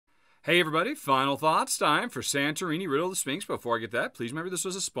Hey everybody, final thoughts time for Santorini, Riddle, the Sphinx. Before I get that, please remember this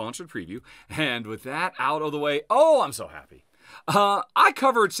was a sponsored preview. And with that out of the way, oh, I'm so happy. I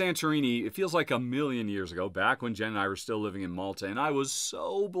covered Santorini, it feels like a million years ago, back when Jen and I were still living in Malta, and I was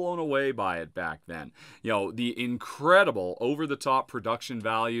so blown away by it back then. You know, the incredible over-the-top production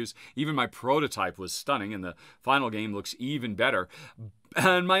values. Even my prototype was stunning, and the final game looks even better.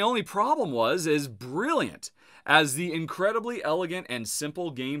 And my only problem was, as brilliant as the incredibly elegant and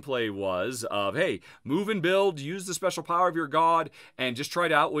simple gameplay was of, hey, move and build, use the special power of your god, and just try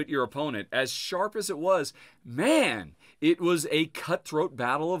to outwit your opponent, as sharp as it was, man, it was a cutthroat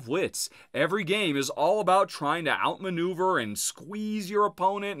battle of wits. Every game is all about trying to outmaneuver and squeeze your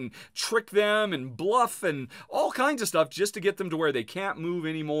opponent and trick them and bluff and all kinds of stuff just to get them to where they can't move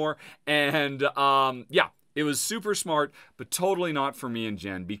anymore. And yeah, it was super smart, but totally not for me and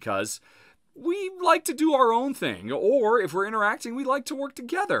Jen, because we like to do our own thing, or if we're interacting, we like to work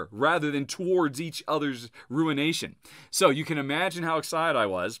together rather than towards each other's ruination. So you can imagine how excited I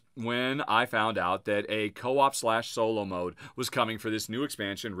was when I found out that a co-op / solo mode was coming for this new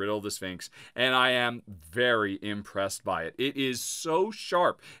expansion, Riddle the Sphinx, and I am very impressed by it. It is so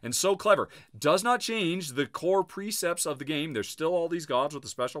sharp and so clever. Does not change the core precepts of the game. There's still all these gods with the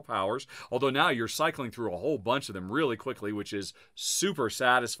special powers, although now you're cycling through a whole bunch of them really quickly, which is super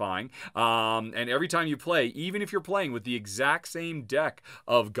satisfying. And every time you play, even if you're playing with the exact same deck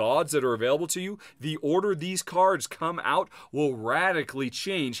of gods that are available to you, the order these cards come out will radically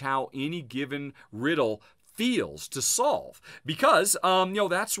change how any given riddle feels to solve. Because, you know,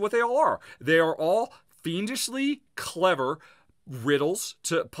 that's what they all are. They are all fiendishly clever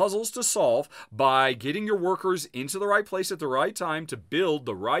puzzles to solve by getting your workers into the right place at the right time to build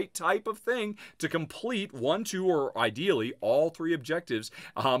the right type of thing to complete 1, 2, or ideally all 3 objectives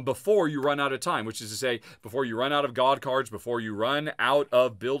before you run out of time, which is to say before you run out of god cards, before you run out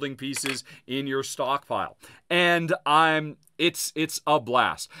of building pieces in your stockpile. And it's a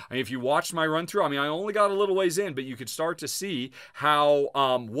blast. I mean, if you watched my run through, I mean, I only got a little ways in, but you could start to see how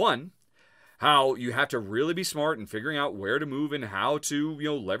how you have to really be smart in figuring out where to move and how to, you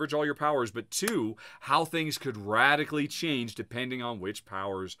know, leverage all your powers, but 2, how things could radically change depending on which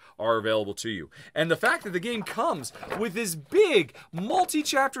powers are available to you. And the fact that the game comes with this big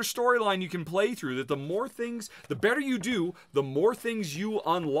multi-chapter storyline you can play through, that the better you do, the more things you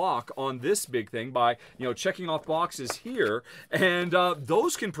unlock on this big thing by, you know, checking off boxes here, and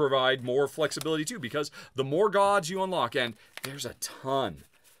those can provide more flexibility too, because the more gods you unlock, and there's a ton,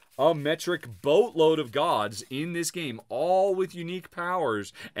 a metric boatload of gods in this game, all with unique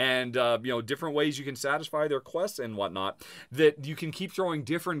powers and you know, different ways you can satisfy their quests and whatnot, that you can keep throwing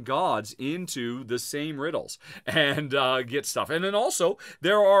different gods into the same riddles and get stuff. And then also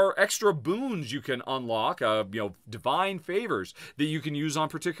there are extra boons you can unlock, you know, divine favors that you can use on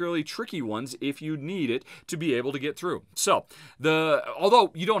particularly tricky ones if you need it to be able to get through. So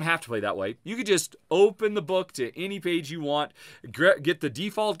although you don't have to play that way, you could just open the book to any page you want, get the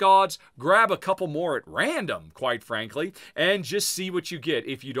default gods, grab a couple more at random, quite frankly, and just see what you get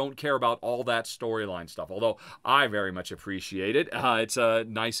if you don't care about all that storyline stuff. Although I very much appreciate it. It's a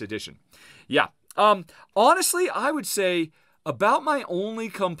nice addition. Yeah. Honestly, I would say about my only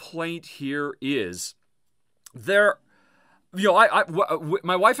complaint here is you know,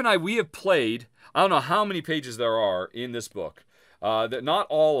 my wife and I, we have played, I don't know how many pages there are in this book. Not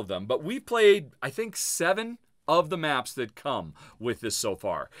all of them, but we've played, I think, 7 of the maps that come with this so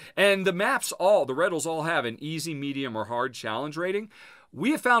far. And the maps the riddles all have an easy, medium, or hard challenge rating.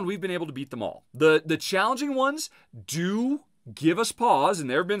 We have found we've been able to beat them all. The challenging ones do give us pause, and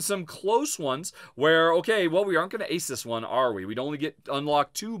there have been some close ones where, okay, well, we aren't going to ace this one, are we? We'd only get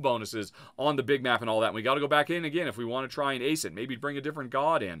unlocked 2 bonuses on the big map and all that. And we got to go back in again if we want to try and ace it. Maybe bring a different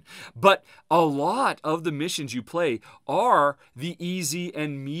god in. But a lot of the missions you play are the easy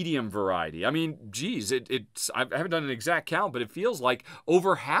and medium variety. I mean, geez, I haven't done an exact count, but it feels like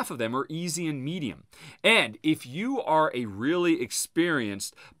over half of them are easy and medium. And if you are a really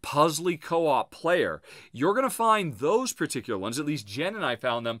experienced puzzly co-op player, you're going to find those particular ones, at least Jen and I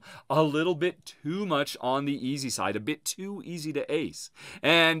found them a little bit too much on the easy side, a bit too easy to ace.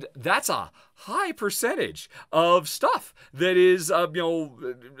 And that's a high percentage of stuff that is, you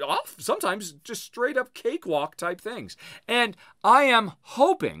know, sometimes just straight up cakewalk type things. And I am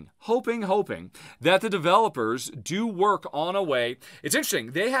hoping that the developers do work on a way. It's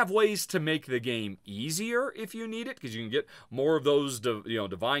interesting. They have ways to make the game easier if you need it, because you can get more of those,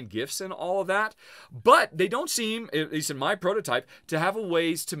 divine gifts and all of that. But they don't seem, at least in my prototype, to have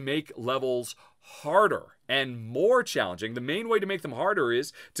ways to make levels harder. and more challenging. The main way to make them harder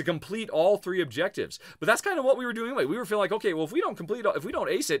is to complete all 3 objectives. But that's kind of what we were doing anyway. We were feeling like, okay, well, if we don't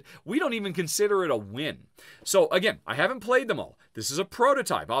ace it, we don't even consider it a win. So again, I haven't played them all. This is a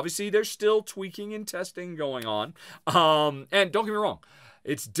prototype. Obviously, there's still tweaking and testing going on. And don't get me wrong,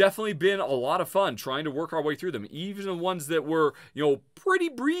 it's definitely been a lot of fun trying to work our way through them. Even the ones that were, pretty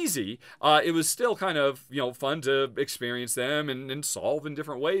breezy, it was still kind of, fun to experience them and solve in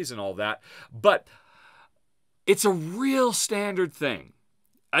different ways and all that. But it's a real standard thing.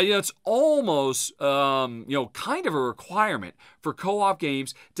 It's almost, kind of a requirement for co-op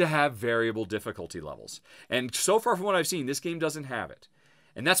games to have variable difficulty levels. And so far from what I've seen, this game doesn't have it.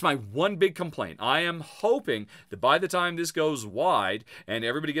 And that's my one big complaint. I am hoping that by the time this goes wide and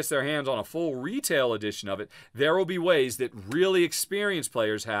everybody gets their hands on a full retail edition of it, there will be ways that really experienced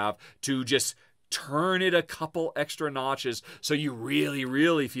players have to just turn it a couple extra notches so you really,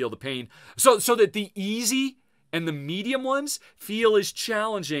 really feel the pain. So that the easy and the medium ones feel as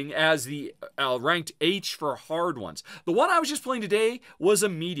challenging as the ranked H for hard ones. The one I was just playing today was a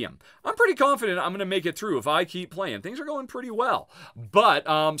medium. I'm pretty confident I'm going to make it through if I keep playing. Things are going pretty well. But,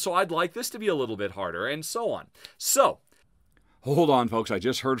 so I'd like this to be a little bit harder, and so on. So, hold on, folks. I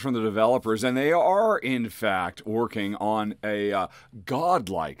just heard from the developers, and they are, in fact, working on a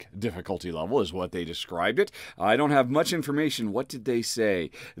godlike difficulty level, is what they described it. I don't have much information. What did they say?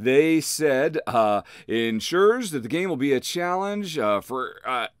 They said ensures that the game will be a challenge for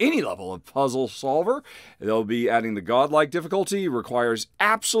any level of puzzle solver. They'll be adding the godlike difficulty, requires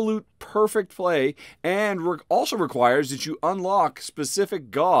absolute perfect play, and also requires that you unlock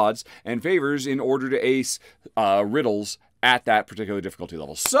specific gods and favors in order to ace riddles at that particular difficulty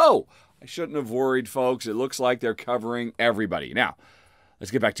level. So, I shouldn't have worried, folks. It looks like they're covering everybody. Now,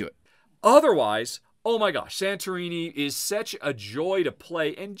 let's get back to it. Otherwise, oh my gosh, Santorini is such a joy to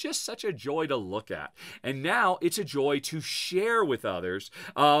play and just such a joy to look at. And now it's a joy to share with others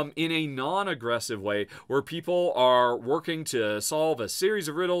in a non-aggressive way where people are working to solve a series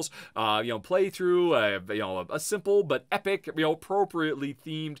of riddles, play through a simple but epic, appropriately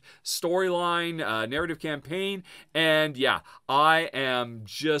themed storyline, narrative campaign. And yeah, I am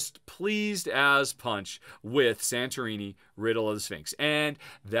just pleased as punch with Santorini, Riddle of the Sphinx. And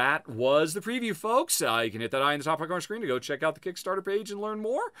that was the preview, folks. You can hit that eye in the top right corner screen to go check out the Kickstarter page and learn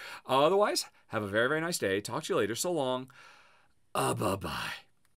more. Otherwise, have a very, very nice day. Talk to you later. So long. Bye-bye.